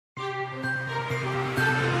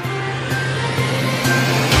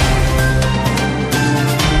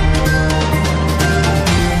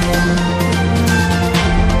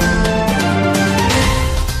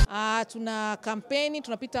kampeni,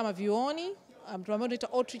 tunapita mavyuoni, tunaita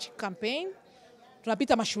outreach campaign.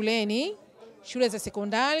 Tunapita mashuleni, shule za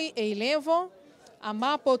sekondari, A level,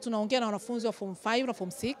 ambapo tunaongea na wanafunzi wa form 5 na form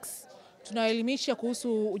 6. Tunawaelimisha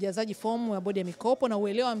kuhusu ujazaji fomu ya bodi ya mikopo na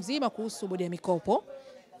uelewa mzima kuhusu bodi ya mikopo.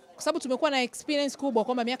 Kwa sababu tumekuwa na experience kubwa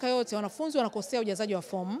kwamba miaka yote wanafunzi wanakosea ujazaji wa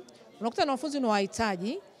fomu. Unakuta na wanafunzi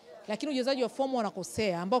wanahitaji lakini ujazaji wa fomu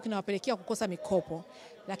wanakosea, ambao kinawapelekea kukosa mikopo.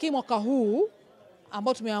 Lakini mwaka huu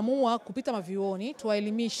ambao tumeamua kupita mavyuoni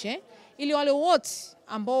tuwaelimishe ili wale wote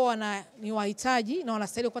ambao ni wahitaji na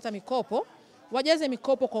wanastahili kupata mikopo wajaze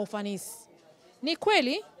mikopo kwa ufanisi. Ni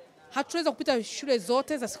kweli hatuweza kupita shule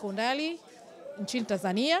zote za sekondari nchini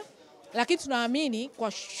Tanzania, lakini tunaamini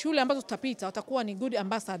kwa shule ambazo tutapita watakuwa ni good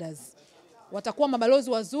ambassadors. Watakuwa mabalozi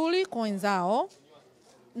wazuri kwa wenzao,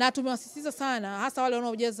 na tumewasisitiza sana hasa wale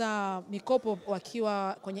wanaojaza mikopo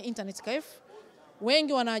wakiwa kwenye internet cafe.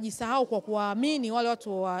 Wengi wanajisahau kwa kuamini wale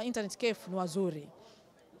watu wa internet cafe ni wazuri.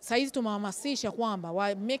 Sasa hizi tumehamasisha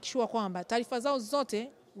kwamba make sure kwamba taarifa zao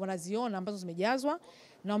zote wanaziona ambazo zimejazwa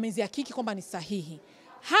na wamezihakiki kwamba ni sahihi.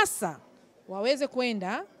 Hasa waweze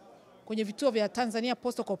kwenda kwenye vituo vya Tanzania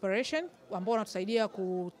Postal Corporation ambao wanatusaidia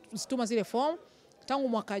kuzituma zile form. Tangu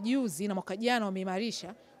mwaka juzi na mwaka jana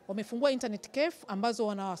wameimarisha, wamefungua internet cafe ambazo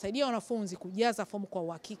wanawasaidia wanafunzi kujaza fomu kwa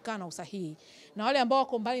uhakika na usahihi. Na wale ambao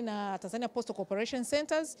wako mbali na Tanzania Postal Corporation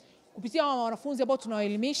Centers, kupitia wanafunzi ambao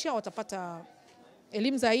tunawaelimisha watapata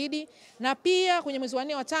elimu zaidi. Na pia kwenye mwezi wa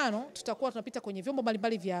 4 wa 5 tutakuwa tunapita kwenye vyombo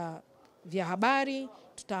mbalimbali vya habari,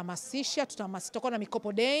 tutahamasisha, tutakuwa na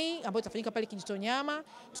Mikopo Day ambayo itafanyika pale Kijitonyama,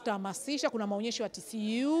 tutahamasisha, kuna maonyesho ya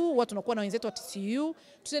TCU, watu tunakuwa na wenzetu wa TCU,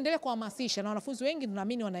 tutaendelea kuhamasisha na wanafunzi wengi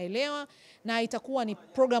tunaamini wanaelewa na itakuwa ni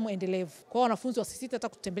programu endelevu. Kwa wanafunzi wasisite hata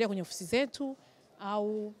kutembelea kwenye ofisi zetu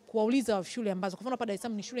au kuwauliza shule ambazo, kwa mfano hapa Dar es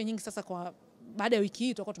Salaam ni shule nyingi sasa, kwa baada ya wiki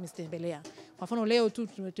hii tutakuwa tumezitembelea. Kwa mfano leo tu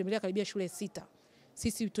tumetembelea karibia shule 6.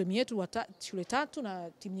 Sisi timu yetu shule 3 na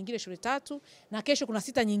timu nyingine shule 3, na kesho kuna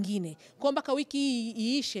 6 nyingine. Kwa mpaka wiki hii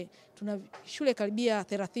iishe tuna shule karibia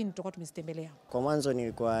 30 tutakuwa tumezitembelea. Kwa mwanzo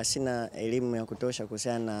nilikuwa sina elimu ya kutosha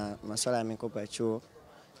kuhusiana na masuala ya mikopo ya chuo.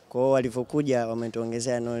 Kwa hiyo walivyokuja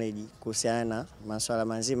wametuongezea knowledge kuhusiana na masuala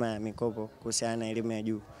mazima ya mikopo, kuhusiana na elimu ya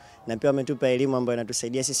juu. Na pia wametupa elimu ambayo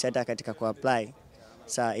inatusaidia sisi hata katika kuapply.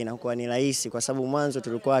 Sasa inakuwa ni rahisi kwa sababu mwanzo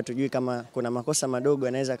tulikuwa hatujui kama kuna makosa madogo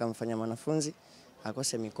yanaweza kumfanya mwanafunzi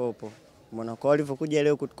akose mikopo. Mbona kwa walivyokuja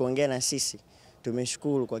leo kuongea na sisi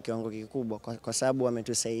tumeshukuru kwa kiwango kikubwa kwa sababu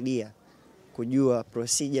wametusaidia kujua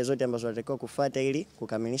procedure zote ambazo tunatakiwa kufuata ili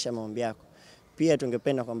kukamilisha maombi yako. Pia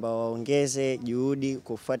tungependa kwamba waongeze juhudi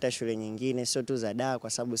kufuata shule nyingine sio tu za daa, kwa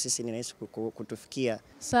sababu sisi ni rahisi kutufikia.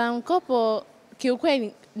 Sasa mkopo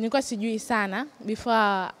kiukweli nilikuwa sijui sana before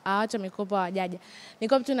awacha mikopo hawajaja.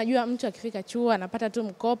 Nilikuwa tu najua mtu akifika chuo anapata tu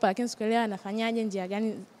mkopo, lakini sikuelewa anafanyaje, njia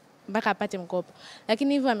gani mpaka apate mkopo.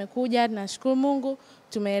 Lakini hivyo amekuja, nashukuru Mungu,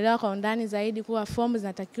 tumeelewa kwa undani zaidi kuwa fomu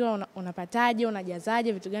zinatakiwa unapataje,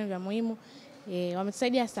 unajazaje, vitu gani vya muhimu.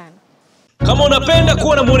 Wametusaidia sana. Kama unapenda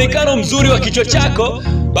kuwa na muonekano mzuri wa kichwa chako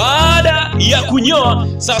baada ya kunyoa,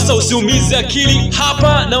 sasa usiumize akili.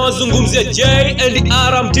 Hapa na wazungumzia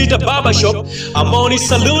J&R Mtita Barbershop, ambao ni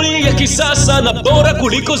saluni ya kisasa na bora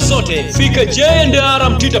kuliko zote. Fika J&R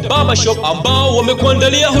Mtita Barbershop ambao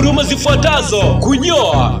wamekuandalia huduma zifuatazo: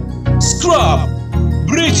 kunyoa, scrub,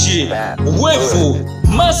 bleach, wefu,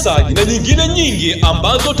 massage na nyingine nyingi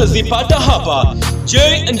ambazo utazipata hapa.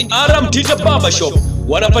 J&R Mtita Barbershop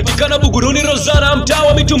wanapatikana Buguruni Rozana, mtaa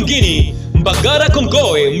wa Mitungini, Mbagara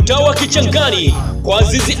Kongowe, mtaa wa Kichangani. Kwa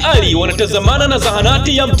Azizi Ali wanatazamana na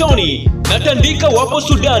zahanati ya Mtoni, na Tandika wapo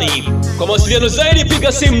Sudani. Kwa mawasiliano zaidi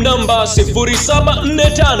piga simu namba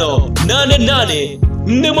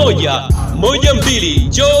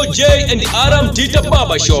 0745884112. J&R Mtita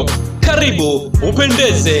Barbershop. Karibu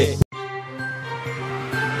upendeze.